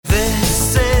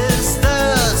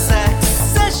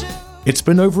It's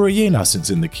been over a year now since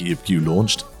In the Key of Q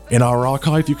launched. In our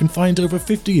archive, you can find over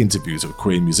 50 interviews with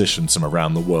queer musicians from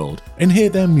around the world and hear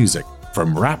their music,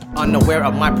 from rap, unaware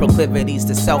of my proclivities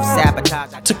to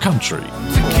self-sabotage, to country,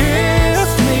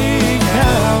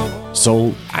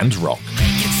 soul, and rock.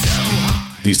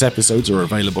 These episodes are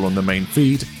available on the main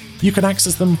feed. You can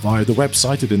access them via the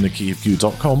website at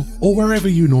inthekeyofq.com or wherever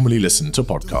you normally listen to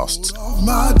podcasts.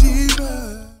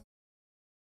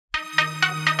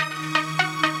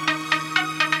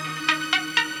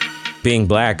 Being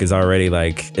black is already,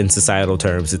 like, in societal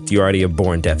terms, you're already a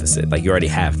born deficit. Like, you already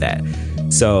have that.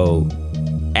 So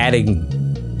adding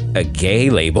a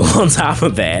gay label on top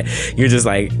of that, you're just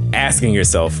like asking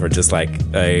yourself for just like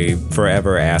a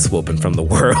forever ass whooping from the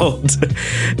world.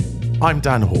 I'm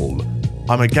Dan Hall.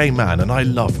 I'm a gay man and I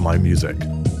love my music.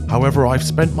 However, I've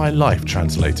spent my life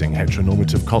translating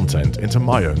heteronormative content into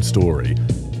my own story.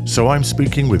 So I'm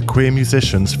speaking with queer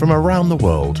musicians from around the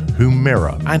world who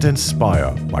mirror and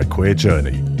inspire my queer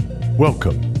journey.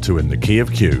 Welcome to In the Key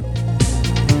of Q.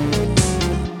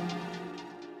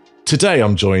 Today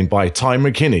I'm joined by Ty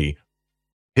McKinney.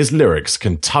 His lyrics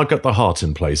can tug at the heart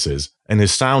in places, and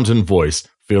his sound and voice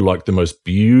feel like the most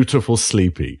beautiful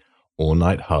sleepy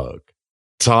all-night hug.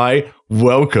 Ty,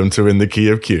 welcome to In the Key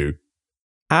of Q.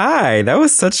 Hi, that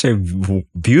was such a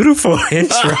beautiful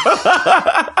intro.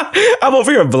 I'm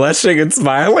over here blushing and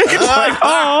smiling. It's like,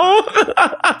 oh.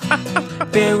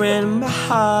 Beer in my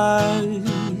heart,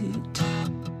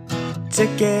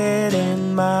 ticket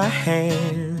in my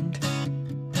hand.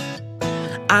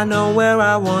 I know where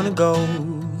I want to go,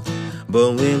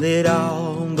 but will it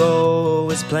all go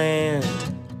as planned?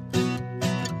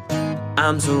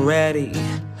 I'm so ready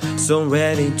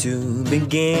to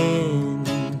begin.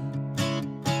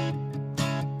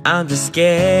 I'm just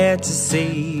scared to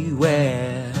see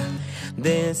where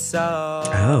this all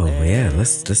yeah,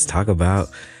 let's talk about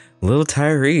little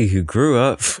Tyree, who grew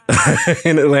up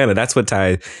in Atlanta. That's what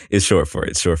Ty is short for.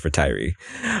 It's short for Tyree.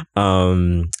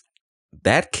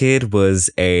 That kid was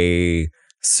a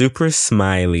super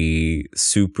smiley,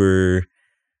 super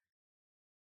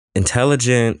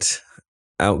intelligent,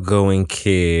 outgoing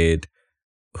kid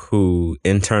who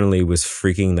internally was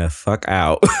freaking the fuck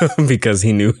out because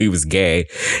he knew he was gay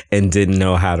and didn't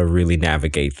know how to really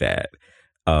navigate that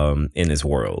in his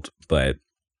world. But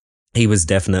he was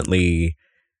definitely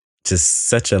just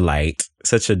such a light,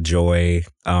 such a joy.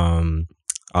 All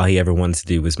he ever wanted to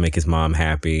do was make his mom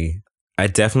happy. I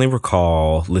definitely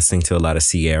recall listening to a lot of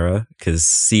Sierra, because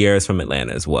Sierra's from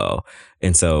Atlanta as well.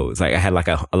 And so it's like I had like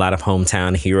a lot of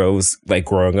hometown heroes like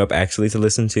growing up actually to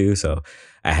listen to. So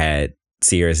I had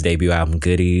Sierra's debut album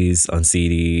Goodies on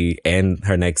CD and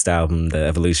her next album, The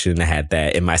Evolution. I had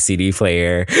that in my CD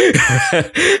player.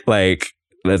 Like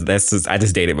that's just, I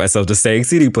just dated myself just saying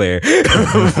CD player.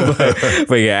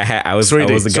 but yeah, I was a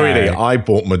guy. Sweetie, I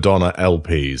bought Madonna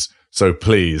LPs. So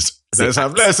please, let's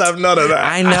have none of that.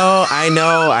 I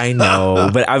know.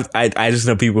 But I just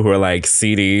know people who are like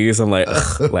CDs. I'm like,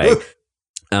 ugh, like,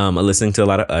 I'm listening to a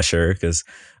lot of Usher, because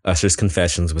Usher's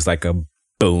Confessions was like a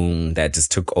boom that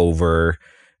just took over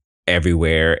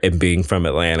everywhere. And being from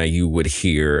Atlanta, you would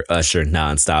hear Usher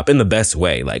nonstop in the best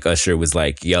way. Like Usher was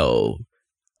like, yo,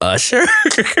 Usher?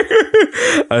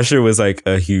 Usher was like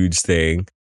a huge thing.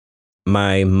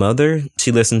 My mother,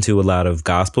 she listened to a lot of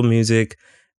gospel music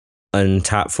and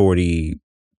top 40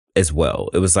 as well.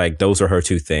 It was like those were her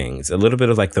two things. A little bit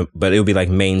of like but it would be like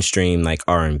mainstream like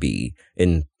R&B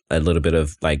and a little bit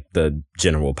of like the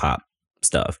general pop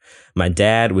stuff. My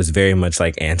dad was very much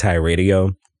like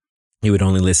anti-radio. He would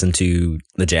only listen to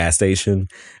the jazz station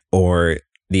or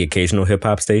the occasional hip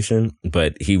hop station,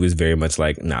 but he was very much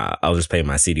like, nah, I'll just play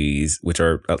my CDs, which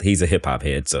are, he's a hip hop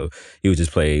head. So he would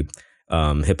just play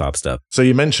hip hop stuff. So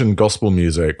you mentioned gospel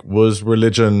music. Was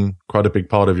religion quite a big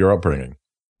part of your upbringing?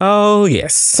 Oh,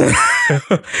 yes.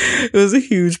 It was a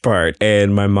huge part.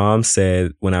 And my mom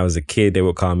said when I was a kid, they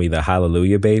would call me the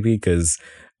Hallelujah baby, because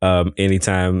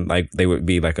anytime like they would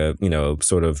be like a,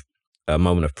 sort of a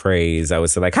moment of praise, I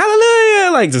would say like,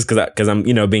 hallelujah, like just because I'm,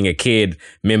 being a kid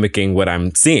mimicking what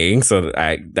I'm seeing. So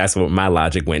that's what my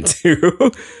logic went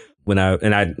to. When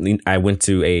I went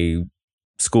to a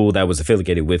school that was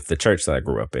affiliated with the church that I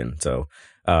grew up in. So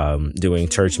doing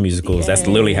church musicals, that's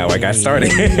literally how I got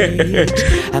started.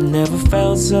 I've never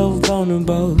felt so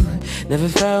vulnerable, never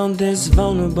felt this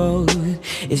vulnerable.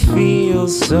 It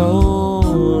feels so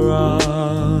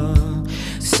raw,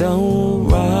 so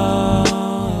raw.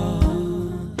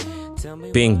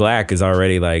 Being black is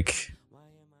already like,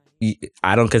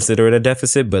 I don't consider it a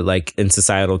deficit, but like in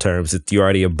societal terms, you're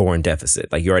already a born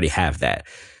deficit. Like you already have that.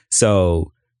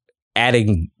 So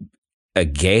adding a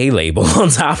gay label on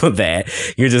top of that,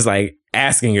 you're just like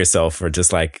asking yourself for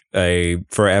just like a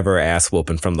forever ass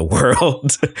whooping from the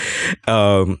world.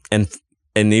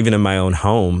 And even in my own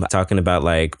home, talking about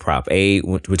like Prop 8,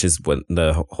 which is what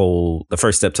the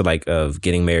first step to like of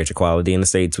getting marriage equality in the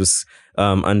States was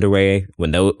underway.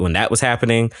 When that was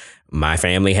happening, my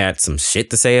family had some shit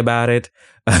to say about it.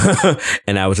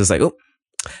 And I was just like, oh,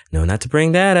 no, not to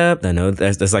bring that up. I know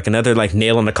there's like another like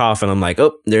nail in the coffin. I'm like,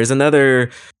 oh, there's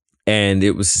another. And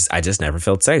I just never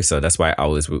felt safe. So that's why I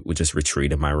always would just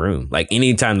retreat in my room. Like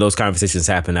anytime those conversations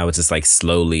happen, I would just like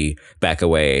slowly back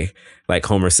away. Like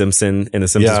Homer Simpson in The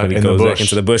Simpsons when he goes back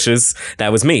into the bushes.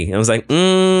 That was me. I was like,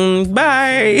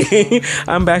 bye.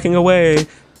 I'm backing away.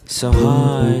 So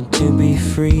hard to be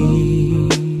free.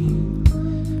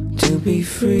 To be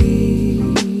free.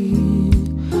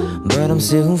 But I'm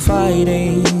still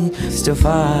fighting. Still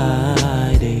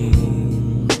fighting.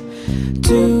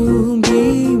 To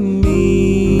be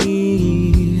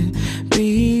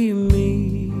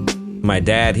my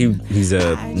dad, he's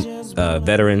a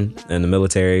veteran in the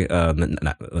military,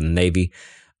 Navy,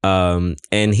 and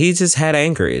he just had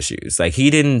anger issues. Like he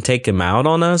didn't take him out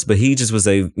on us, but he just was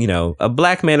a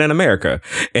black man in America,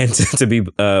 and to be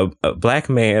a black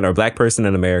man or black person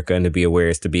in America and to be aware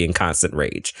is to be in constant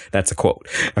rage. That's a quote.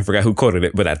 I forgot who quoted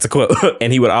it, but that's a quote.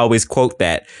 And he would always quote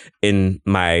that in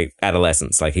my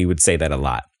adolescence. Like he would say that a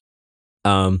lot.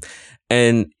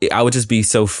 And I would just be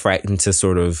so frightened to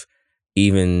sort of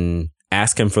even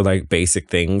ask him for like basic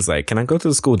things. Like, can I go to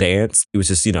the school dance? It was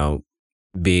just,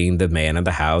 being the man of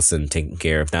the house and taking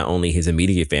care of not only his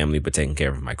immediate family, but taking care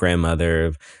of my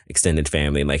grandmother, extended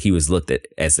family. Like he was looked at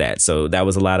as that. So that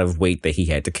was a lot of weight that he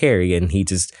had to carry. And he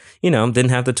just, didn't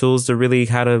have the tools to really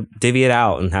how to divvy it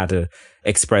out and how to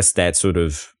express that sort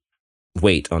of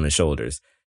weight on his shoulders.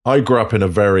 I grew up in a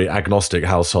very agnostic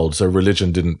household, so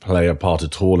religion didn't play a part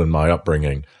at all in my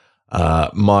upbringing.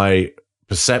 My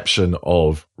perception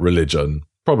of religion,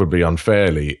 probably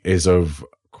unfairly, is of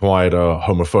quite a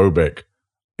homophobic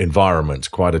environment,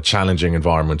 quite a challenging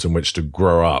environment in which to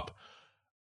grow up.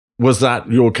 Was that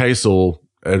your case, or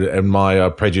and my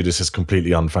prejudice is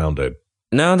completely unfounded?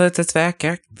 No, that's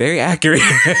very accurate.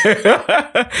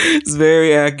 It's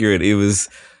very accurate. It was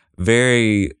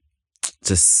very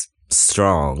just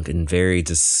strong and very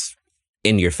just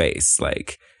in your face.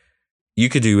 Like you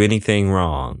could do anything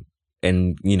wrong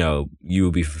and you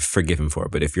will be forgiven for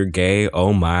it. But if you're gay,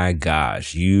 oh my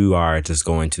gosh, you are just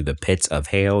going to the pits of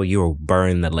hell. You will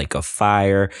burn in the lake of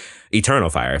fire, eternal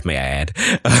fire, if may I add.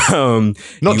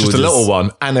 Not just a little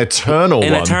one, an eternal one.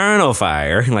 An eternal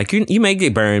fire. Like you may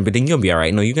get burned, but then you'll be all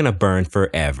right. No, you're gonna burn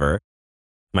forever.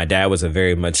 My dad was a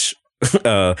very much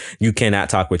you cannot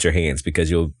talk with your hands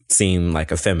because you'll seem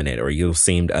like effeminate or you'll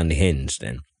seem unhinged.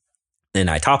 And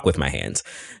I talk with my hands.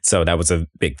 So that was a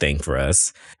big thing for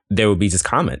us. There would be just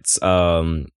comments.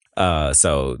 So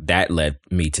that led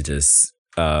me to just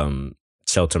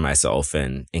shelter myself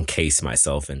and encase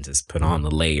myself and just put on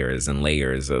the layers and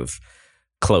layers of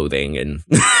clothing and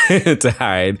to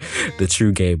hide the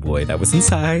true gay boy that was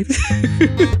inside.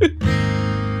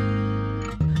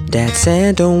 Dad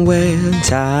said don't wear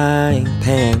tight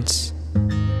pants.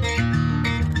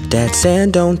 Dad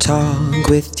said don't talk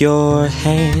with your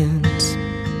hands.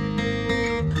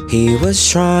 He was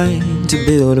trying to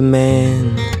build a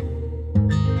man.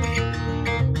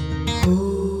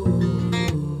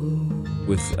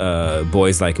 With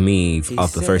Boys Like Me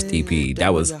off the first EP,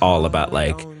 that was all about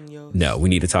like, no, we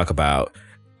need to talk about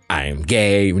I am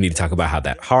gay. We need to talk about how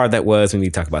hard that was. We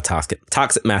need to talk about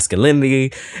toxic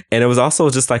masculinity. And it was also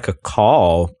just like a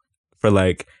call for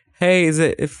like, hey,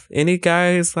 if any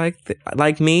guys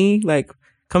like me, like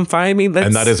come find me.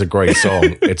 And that is a great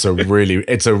song. It's a really,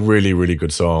 really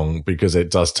good song because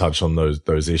it does touch on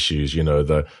those issues,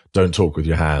 the don't talk with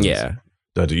your hands. Yeah.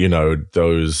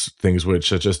 Those things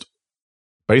which are just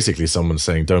basically someone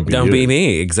saying, don't be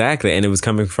me. Exactly. And it was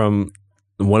coming from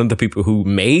one of the people who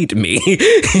made me.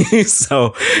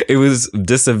 So it was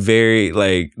just a very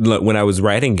when I was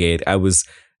writing it, I was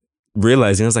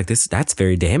realizing I was like, that's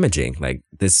very damaging. Like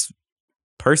this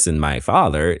person, my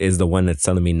father, is the one that's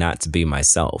telling me not to be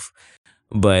myself.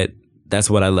 But that's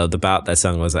what I loved about that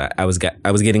song was I was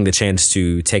getting the chance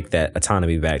to take that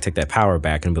autonomy back, take that power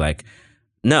back and be like,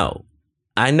 no,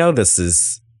 I know this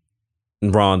is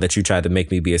wrong that you tried to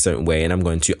make me be a certain way and I'm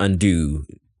going to undo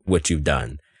what you've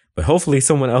done. But hopefully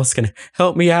someone else can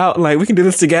help me out. Like we can do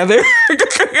this together.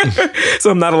 So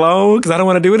I'm not alone because I don't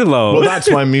want to do it alone. Well, that's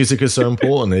why music is so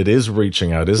important. It is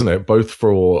reaching out, isn't it? Both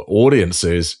for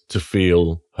audiences to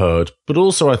feel heard, but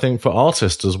also I think for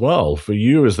artists as well. For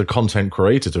you as the content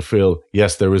creator to feel,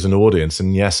 yes, there is an audience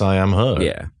and yes, I am heard.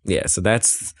 Yeah. So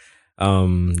that's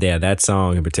Yeah, that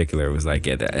song in particular was like,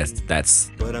 yeah,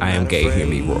 that's I am gay, hear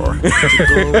me roar. To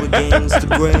go against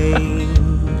the grain.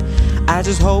 I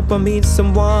just hope I meet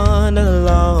someone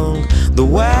along the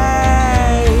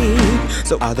way.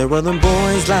 So are there other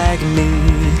boys like me,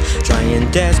 trying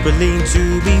desperately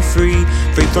to be free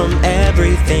from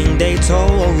everything they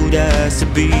told us to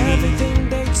be?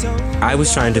 I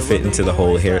was trying to fit into the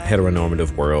whole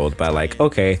heteronormative world by like,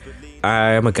 okay,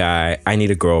 I'm a guy, I need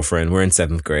a girlfriend, we're in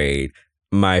 7th grade.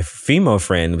 My female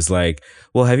friend was like,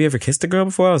 well, have you ever kissed a girl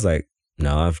before? I was like,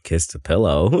 no, I've kissed a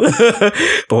pillow.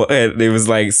 And it was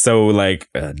like, so like,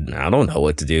 I don't know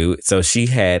what to do. So she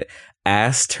had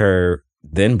asked her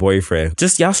then boyfriend,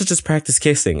 y'all should just practice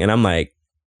kissing. And I'm like,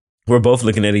 we're both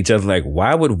looking at each other like,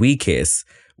 why would we kiss?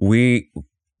 The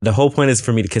whole point is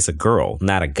for me to kiss a girl,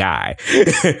 not a guy.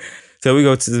 So we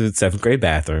go to the 7th grade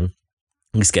bathroom.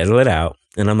 We schedule it out.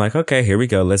 And I'm like, okay, here we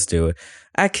go. Let's do it.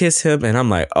 I kiss him and I'm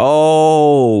like,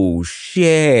 oh,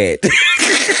 shit.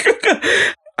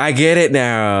 I get it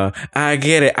now. I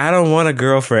get it. I don't want a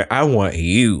girlfriend. I want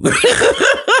you.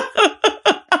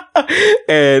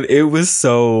 And it was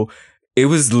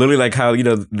literally like how,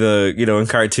 in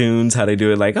cartoons, how they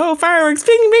do it like, oh, fireworks,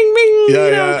 bing, bing, bing.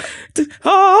 Yeah.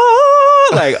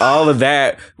 Oh, like all of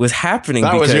that was happening.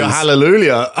 That was your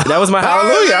hallelujah. That was my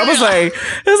hallelujah. I was like,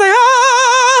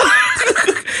 oh.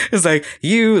 It's like,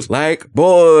 you like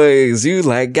boys, you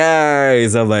like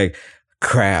guys. I'm like,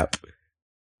 crap.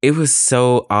 It was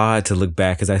so odd to look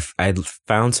back because I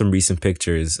found some recent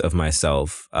pictures of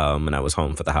myself when I was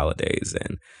home for the holidays.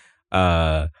 And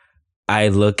I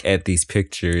look at these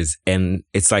pictures and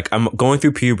it's like I'm going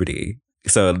through puberty.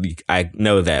 So I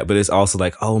know that, but it's also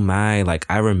like, oh my, like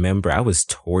I remember I was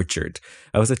tortured.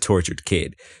 I was a tortured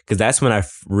kid because that's when I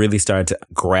really started to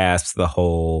grasp the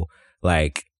whole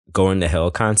like going to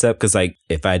hell concept. Because like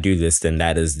if I do this, then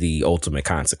that is the ultimate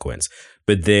consequence.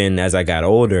 But then as I got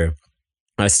older,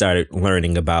 I started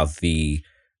learning about the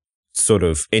sort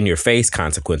of in your face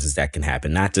consequences that can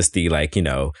happen, not just the like,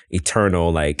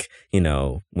 eternal, like,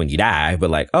 when you die, but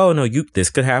like, oh no, this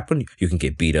could happen. You can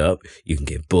get beat up. You can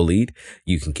get bullied.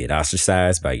 You can get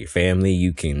ostracized by your family.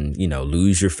 You can,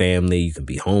 lose your family. You can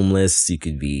be homeless. You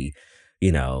could be,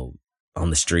 on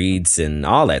the streets and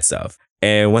all that stuff.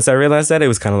 And once I realized that, it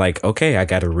was kind of like, okay, I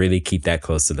got to really keep that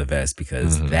close to the vest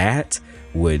because that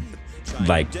would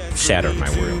like shatter my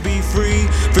world. Be free,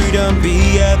 freedom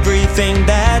be everything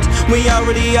that we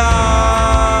already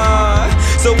are.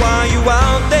 So are you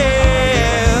out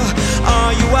there?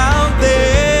 Are you out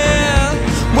there?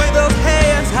 Wave those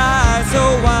hands high so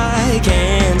I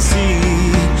can see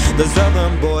the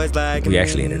southern boys like we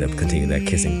actually ended up continuing that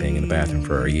kissing thing in the bathroom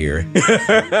for a year.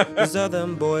 The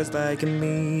southern boys like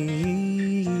me.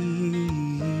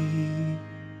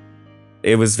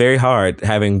 It was very hard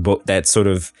having that sort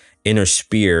of inner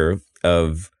spear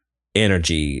of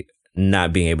energy,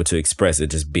 not being able to express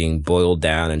it, just being boiled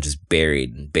down and just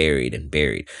buried and buried and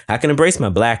buried. I can embrace my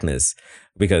blackness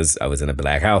because I was in a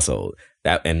black household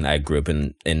and I grew up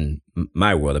in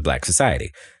my world of black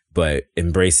society. But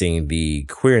embracing the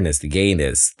queerness, the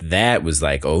gayness, that was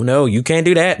like, oh no, you can't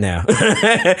do that now.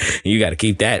 You got to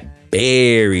keep that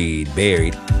buried.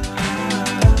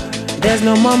 There's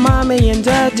no more mommy and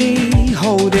daddy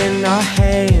holding our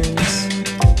hands.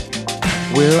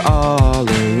 We're all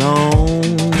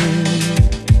alone.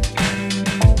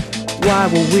 Why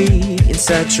were we in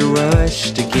such a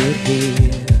rush to get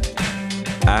here?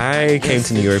 I came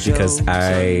to New York because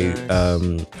I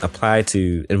applied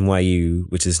to NYU,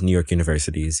 which is New York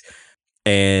University's.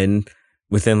 And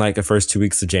within like the first 2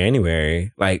 weeks of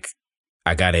January, like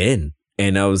I got in.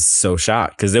 And I was so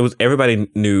shocked because everybody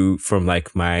knew from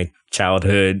like my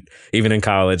childhood, even in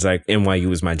college, like NYU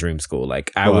was my dream school.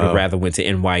 Like I would have rather went to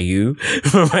NYU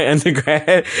for my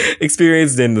undergrad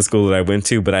experience than the school that I went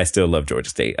to, but I still love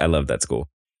Georgia State. I love that school.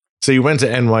 So you went to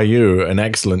NYU, an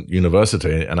excellent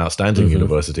university, an outstanding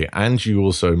university, and you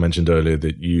also mentioned earlier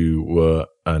that you were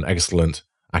an excellent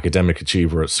academic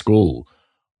achiever at school.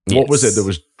 What was it that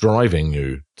was driving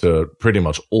you to pretty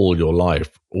much all your life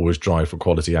always drive for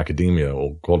quality academia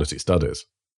or quality studies?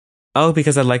 Oh,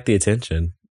 because I liked the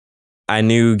attention. I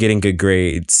knew getting good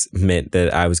grades meant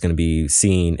that I was going to be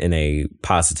seen in a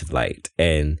positive light.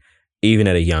 And even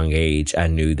at a young age, I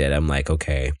knew that I'm like,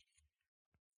 okay,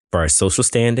 for our social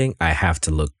standing, I have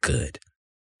to look good.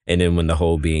 And then when the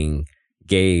whole being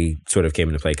gay sort of came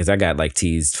into play, because I got like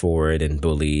teased for it and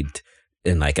bullied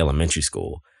in like elementary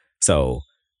school. So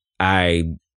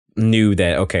I knew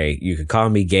that, okay, you can call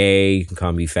me gay, you can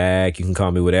call me fag, you can call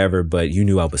me whatever, but you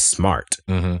knew I was smart.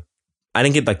 I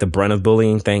didn't get like the brunt of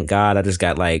bullying, thank God. I just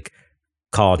got like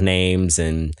called names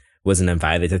and wasn't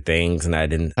invited to things, and I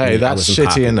didn't. Hey, that's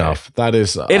shitty enough. That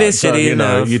is. It is shitty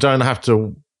enough. You don't have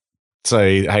to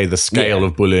say, "Hey, the scale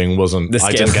of bullying wasn't.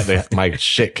 I didn't get my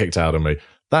shit kicked out of me."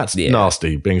 That's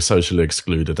nasty, being socially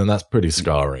excluded, and that's pretty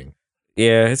scarring.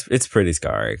 Yeah, it's pretty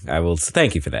scarring. I will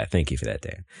thank you for that. Thank you for that,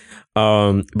 Dan.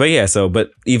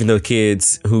 But even though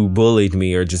kids who bullied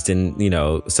me or just didn't,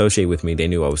 associate with me, they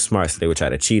knew I was smart, so they would try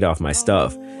to cheat off my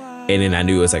stuff. And then I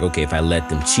knew it was like, okay, if I let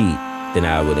them cheat, then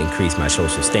I would increase my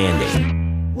social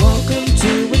standing. Welcome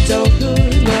to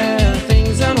adulthood, where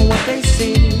things aren't what they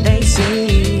seem.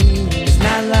 It's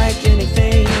not like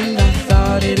anything I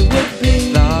thought it would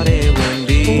be.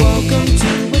 Welcome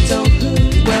to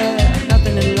adulthood, where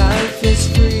nothing in life is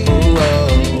free.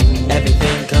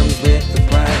 Everything comes with the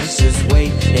price. Just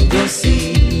wait and you'll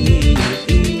see.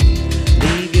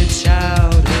 Leave your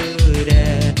childhood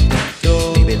at the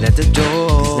door. Leave it at the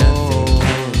door. Nothing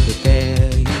can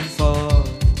prepare you for.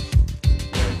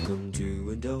 Welcome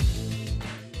to adulthood.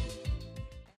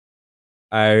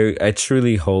 I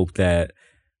truly hope that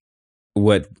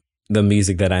what the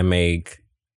music that I make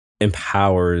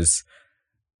empowers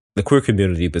the queer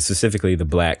community, but specifically the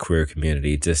Black queer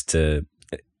community, just to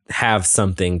have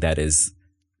something that is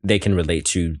they can relate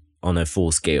to on a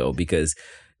full scale. Because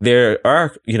there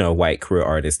are, white queer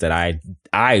artists that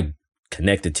I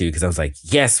connected to, because I was like,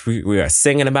 yes, we are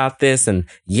singing about this, and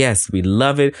yes, we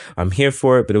love it. I'm here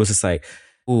for it. But it was just like,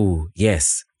 ooh,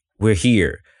 yes, we're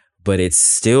here. But it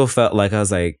still felt like I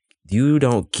was like, you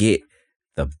don't get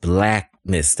the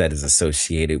Blackness that is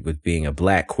associated with being a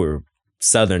Black queer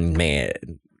Southern man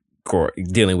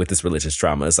dealing with this religious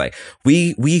trauma. It's like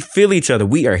we feel each other.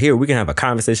 We are here. We can have a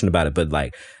conversation about it. But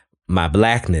like, my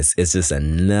Blackness is just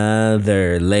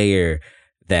another layer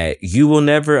that you will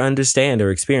never understand or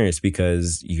experience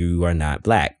because you are not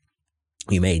Black.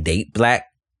 You may date Black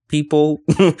people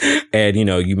and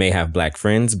you may have Black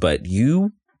friends, but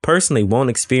you personally won't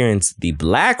experience the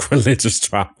Black religious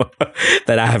trauma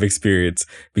that I have experienced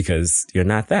because you're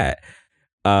not that.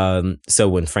 So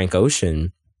when Frank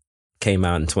Ocean came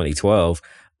out in 2012,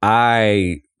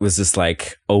 I was just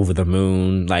like over the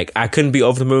moon. Like, I couldn't be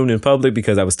over the moon in public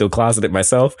because I was still closeted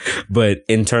myself, but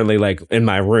internally, like in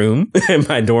my room, in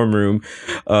my dorm room,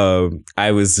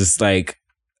 I was just like,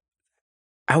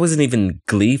 I wasn't even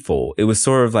gleeful. It was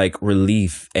sort of like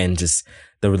relief and just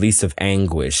the release of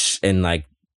anguish, and like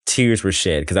tears were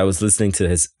shed because I was listening to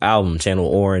his album Channel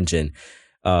Orange and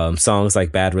songs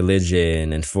like Bad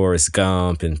Religion and Forrest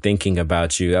Gump and Thinking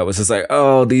About You. I was just like,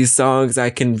 oh, these songs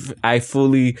I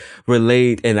fully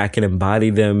relate, and I can embody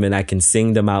them, and I can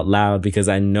sing them out loud because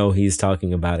I know he's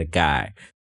talking about a guy.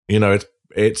 It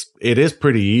is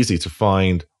pretty easy to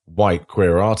find white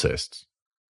queer artists.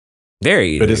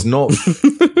 Very easy. But it's not.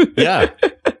 Yeah.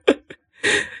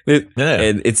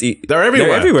 And they're everywhere.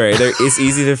 They're everywhere. It's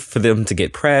easy for them to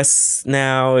get press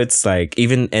now. It's like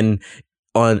even and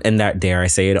that, dare I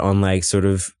say it, on like sort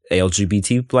of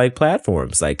LGBT like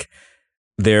platforms, like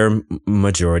they're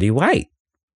majority white.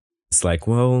 It's like,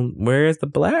 well, where's the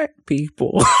Black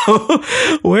people?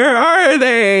 Where are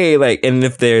they? Like, and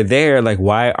if they're there, like,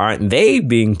 why aren't they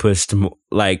being pushed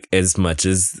like as much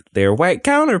as their white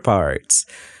counterparts?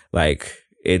 Like,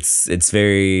 it's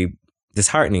very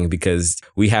disheartening because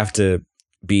we have to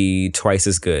be twice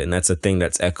as good, and that's a thing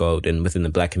that's echoed within the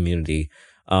Black community.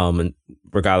 And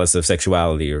regardless of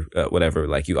sexuality or whatever,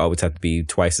 like, you always have to be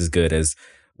twice as good as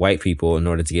white people in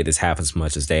order to get half as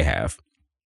much as they have.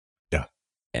 Yeah.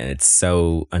 And it's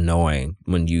so annoying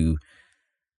when you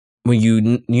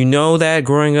know that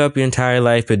growing up your entire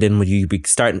life, but then when you be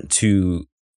starting to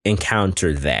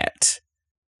encounter that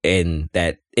and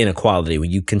that inequality,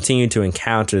 when you continue to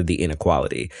encounter the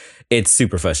inequality, it's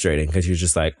super frustrating because you're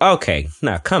just like, okay,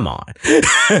 now come on.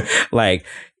 Like,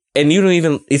 and you don't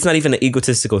even, it's not even an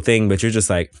egotistical thing, but you're just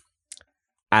like,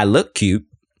 I look cute.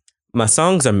 My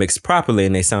songs are mixed properly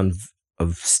and they sound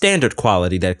of standard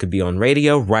quality that could be on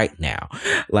radio right now.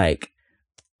 Like,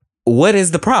 what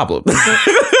is the problem?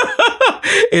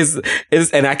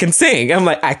 And I can sing. I'm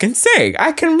like, I can sing.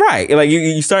 I can write. Like,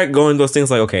 you start going those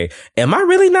things like, okay, am I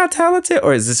really not talented,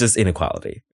 or is this just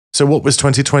inequality? So what was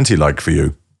 2020 like for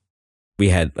you? We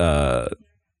had the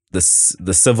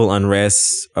civil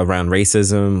unrest around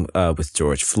racism with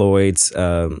George Floyd's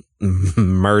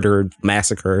murdered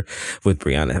massacre, with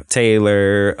Breonna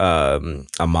Taylor,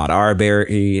 Ahmaud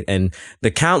Arbery, and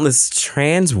the countless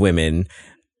trans women,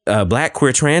 Black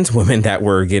queer trans women that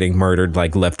were getting murdered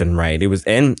like left and right. It was,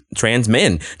 and trans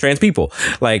men, trans people.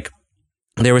 Like,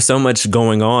 there was so much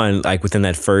going on like within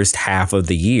that first half of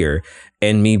the year,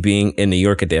 and me being in New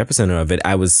York at the epicenter of it,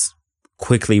 I was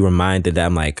quickly reminded that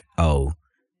I'm like, oh,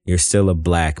 you're still a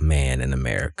Black man in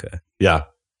America. Yeah.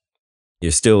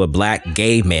 You're still a black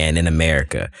gay man in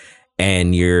America.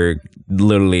 And you're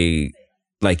literally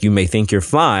like, you may think you're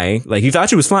flying, like you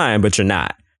thought you was flying, but you're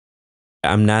not.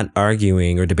 I'm not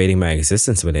arguing or debating my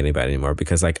existence with anybody anymore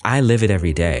because like I live it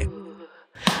every day.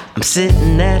 I'm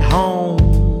sitting at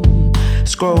home,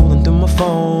 scrolling through my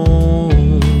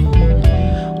phone,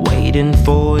 waiting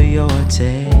for your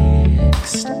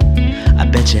text. I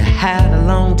bet you had a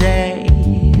long day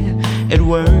at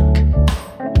work,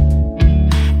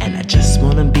 and I just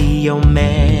wanna be your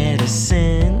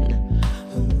medicine.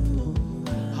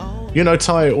 You know,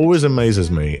 Ty, it always amazes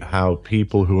me how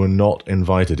people who are not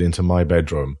invited into my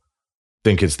bedroom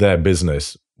think it's their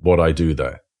business what I do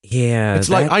there. Yeah. It's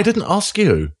like, I didn't ask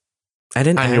you. I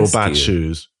didn't and ask your bad you.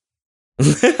 shoes.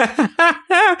 My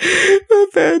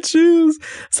bad shoes.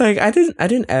 It's like I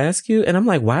didn't ask you, and I'm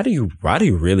like, why do you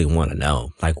really want to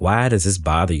know? Like, why does this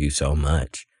bother you so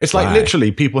much? It's like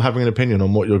literally people having an opinion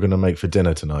on what you're going to make for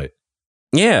dinner tonight.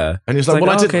 Yeah, and it's like,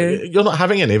 well, you're not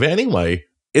having any of it anyway.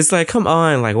 It's like, come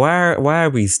on, like why are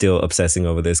we still obsessing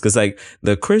over this? Because like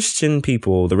the Christian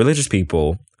people, the religious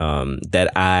people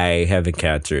that I have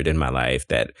encountered in my life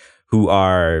who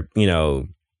are, you know,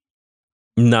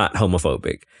 not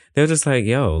homophobic, they're just like,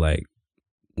 yo, like,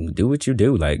 do what you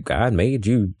do. Like, God made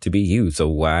you to be you. So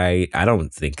why? I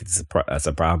don't think it's a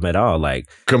problem at all. Like,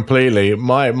 completely.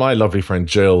 My lovely friend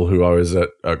Jill, who I was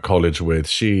at college with,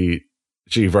 she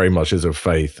very much is of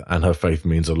faith, and her faith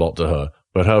means a lot to her.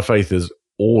 But her faith has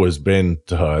always been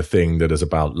to her a thing that is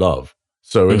about love.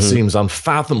 So it seems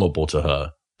unfathomable to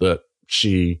her that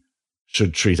she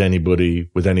should treat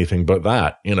anybody with anything but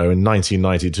that. You know, in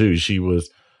 1992, she was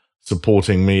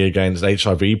supporting me against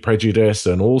HIV prejudice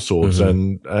and all sorts.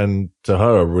 And to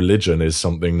her, religion is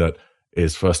something that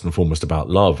is first and foremost about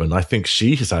love. And I think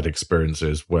she has had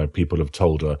experiences where people have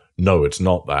told her, no, it's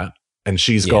not that. And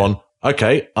she's gone,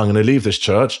 okay, I'm going to leave this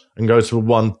church and go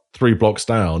to 3 blocks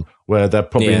down where they're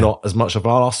probably not as much of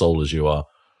an arsehole as you are.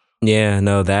 Yeah,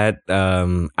 no, that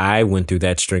I went through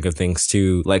that string of things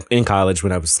too. Like in college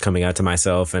when I was coming out to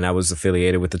myself and I was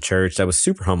affiliated with a church that was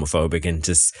super homophobic and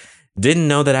just didn't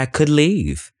know that I could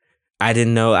leave. I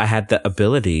didn't know I had the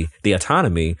ability, the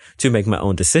autonomy to make my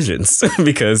own decisions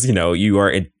because, you know,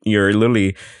 you're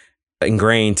literally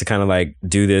ingrained to kind of like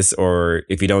do this, or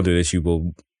if you don't do this, you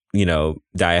will, you know,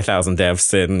 die 1,000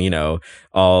 deaths and, you know,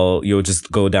 you'll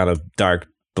just go down a dark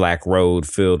black road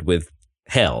filled with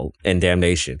hell and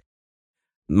damnation.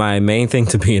 My main thing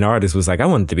to be an artist was like, I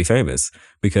wanted to be famous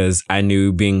because I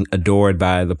knew being adored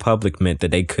by the public meant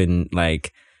that they couldn't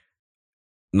like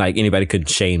anybody could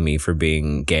shame me for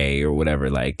being gay or whatever.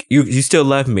 Like you still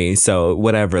love me. So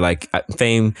whatever, like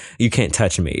fame, you can't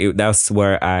touch me. That's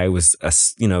where I was,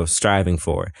 you know, striving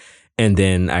for. And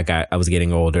then I was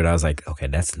getting older and I was like, okay,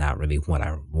 that's not really what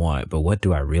I want, but what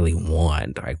do I really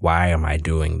want? Like, why am I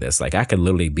doing this? Like I could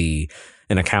literally be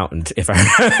an accountant if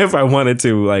I wanted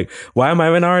to. Like, why am I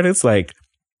an artist? Like,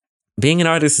 being an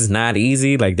artist is not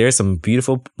easy. Like, there's some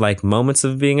beautiful like moments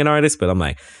of being an artist, but I'm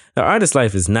like, the artist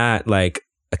life is not like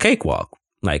a cakewalk.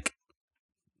 Like,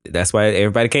 that's why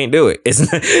everybody can't do it.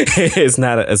 It's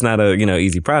not a you know,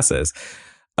 easy process.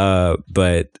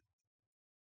 But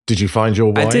did you find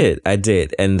your why? I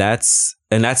did, and that's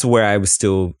where I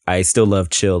still love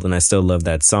Chilled, and I still love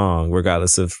that song,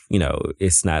 regardless of, you know,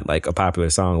 it's not like a popular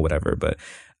song or whatever. But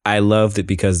I loved it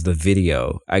because the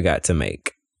video I got to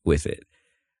make with it,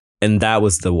 and that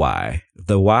was the why.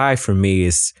 The why for me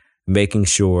is making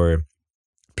sure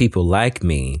people like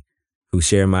me who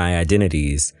share my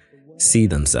identities see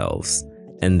themselves.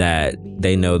 And that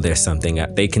they know there's something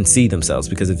they can see themselves,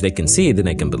 because if they can see it, then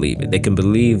they can believe it. They can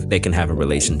believe they can have a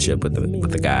relationship with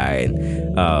the guy,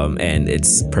 and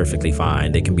it's perfectly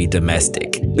fine. They can be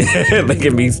domestic. They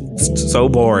can be so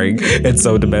boring and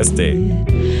so domestic.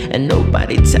 And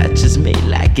nobody touches me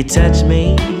like you touch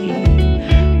me.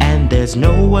 And there's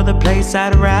no other place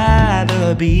I'd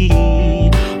rather be.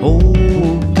 Oh,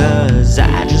 'cause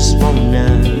I just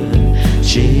wanna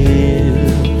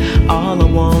chill. All I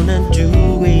wanna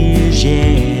do is,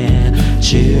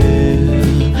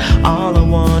 chill. All I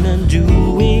wanna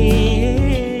do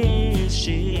is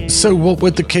chill. So what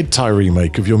would the kid Tyree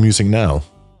make of your music now?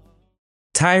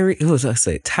 Tyree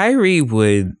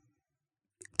would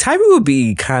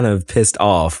be kind of pissed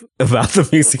off about the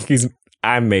music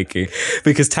I'm making,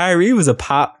 because Tyree was a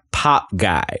pop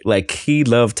guy. Like, he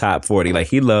loved top 40. Like,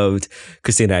 he loved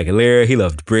Christina Aguilera. He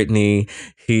loved Britney.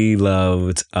 He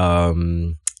loved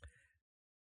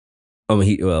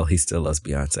he still loves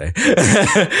Beyonce.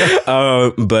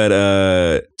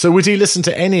 So would he listen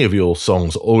to any of your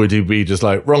songs, or would he be just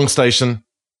like, wrong station?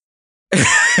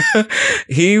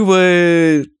 He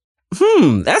would.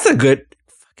 That's a good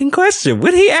fucking question.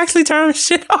 Would he actually turn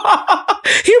shit off?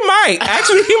 He might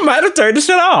have turned the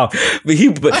shit off, but he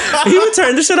would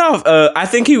turn the shit off. I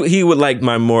think he would like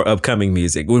my more upcoming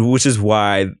music, which is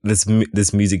why this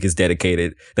music is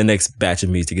dedicated. The next batch of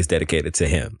music is dedicated to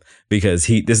him because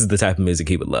this is the type of music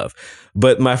he would love.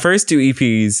 But my first 2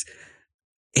 EPs,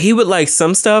 he would like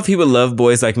some stuff. He would love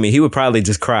Boys Like Me. He would probably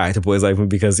just cry to Boys Like Me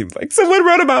because he was like, someone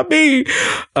wrote about me.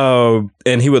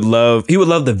 And he would love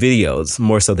the videos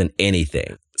more so than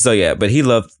anything. So yeah, but he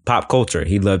loved pop culture.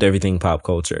 He loved everything pop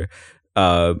culture.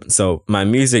 So my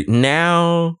music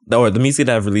now, or the music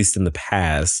that I've released in the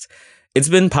past, it's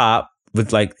been pop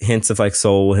with like hints of like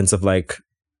soul, hints of like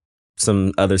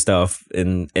some other stuff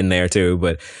in there too,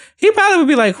 but he probably would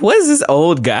be like, what is this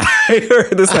old guy or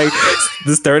this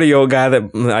 30-year-old guy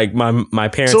that like my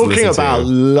parents talking about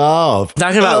love.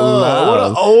 Talking about love.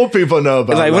 What do old people know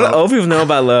about love? What do old people know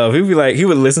about love? He'd be like, he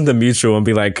would listen to Mutual and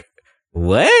be like,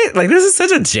 what? Like, this is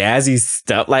such a jazzy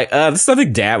stuff. Like, this is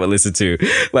something Dad would listen to.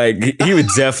 Like, he would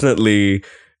definitely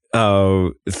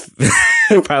probably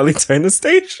turn the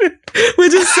station,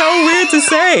 which is so weird to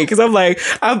say because I'm like,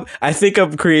 I think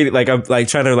I'm creating, like, I'm like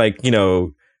trying to like, you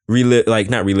know, relive, like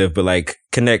not relive, but like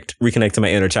reconnect to my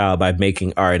inner child by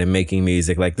making art and making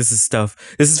music. Like, this is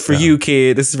for you,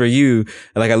 kid. This is for you.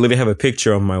 And like, I literally have a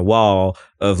picture on my wall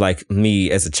of like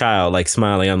me as a child, like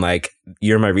smiling. I'm like,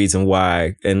 you're my reason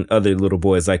why, and other little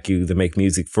boys like you that make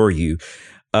music for you.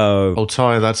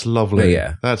 Ty, that's lovely.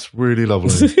 Yeah, that's really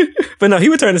lovely. But no, he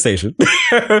would turn the station.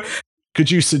 Could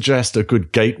you suggest a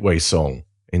good gateway song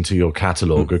into your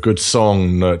catalogue? A good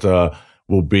song that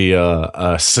will be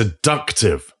a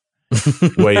seductive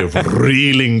way of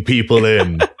reeling people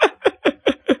in?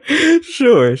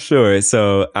 Sure.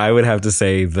 So I would have to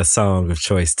say the song of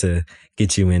choice to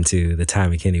get you into the Ty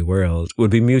McKinney world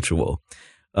would be Mutual.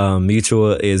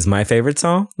 Mutual is my favorite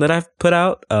song that I've put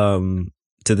out to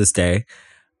this day.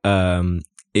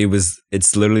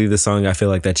 It's literally the song I feel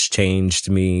like that's changed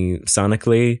me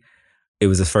sonically. It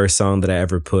was the first song that I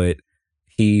ever put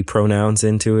he pronouns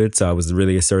into it. So I was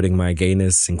really asserting my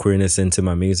gayness and queerness into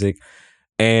my music.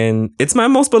 And it's my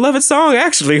most beloved song,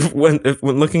 actually, when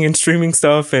looking and streaming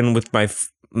stuff and with my,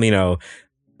 you know,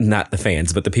 not the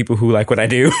fans, but the people who like what I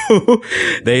do.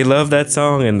 They love that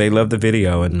song and they love the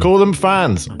video. And call them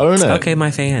fans. Own it. Okay, my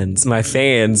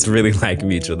fans really like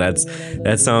Mutual.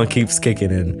 That song keeps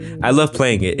kicking and I love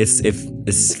playing it. It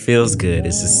feels good.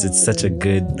 It's such a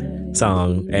good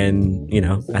song, and you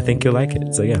know, I think you'll like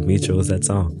it. So yeah, Mutual is that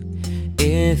song.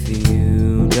 If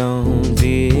you don't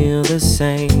feel the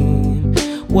same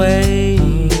way,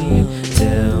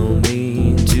 tell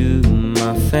me to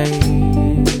my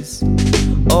face.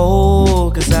 Oh,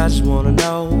 'cause I just wanna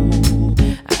know,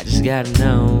 I just gotta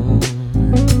know.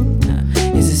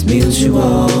 Is this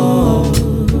mutual?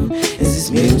 Is this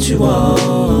mutual?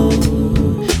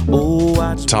 Oh,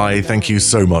 Ty, thank you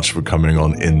so much for coming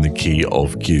on In the Key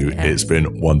of Q. It's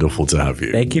been wonderful to have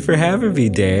you. Thank you for having me,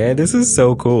 Dad. This is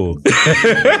so cool.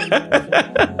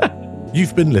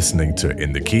 You've been listening to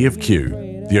In the Key of Q.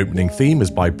 The opening theme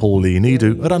is by Paul Lee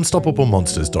Nidu at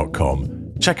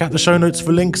unstoppablemonsters.com. Check out the show notes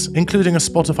for links, including a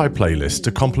Spotify playlist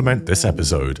to complement this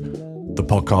episode. The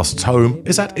podcast's home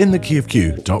is at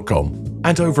inthekeyofq.com.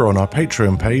 And over on our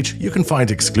Patreon page, you can find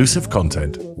exclusive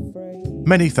content.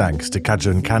 Many thanks to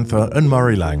Kajan Kantha and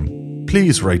Murray Lang.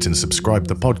 Please rate and subscribe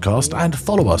the podcast and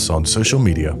follow us on social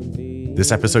media.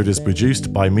 This episode is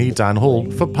produced by me, Dan Hall,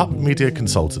 for Pup Media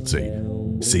Consultancy.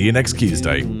 See you next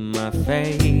Tuesday. My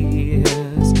face.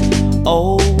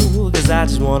 Oh, 'cause I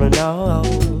just wanna know.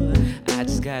 I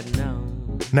just gotta know.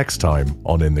 Next time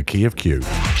on In the Key of Q.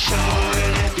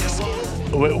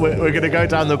 We're going to go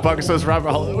down the Buxers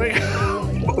rabbit hole.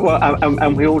 Well,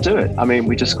 and we all do it. I mean,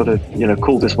 we just got to,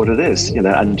 call this what it is,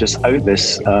 and just own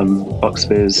this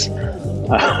Buxfizz,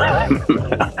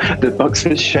 the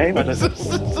Buxfizz shame.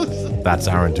 That's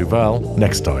Aaron Duval.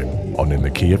 Next time on In the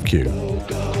Key of Q.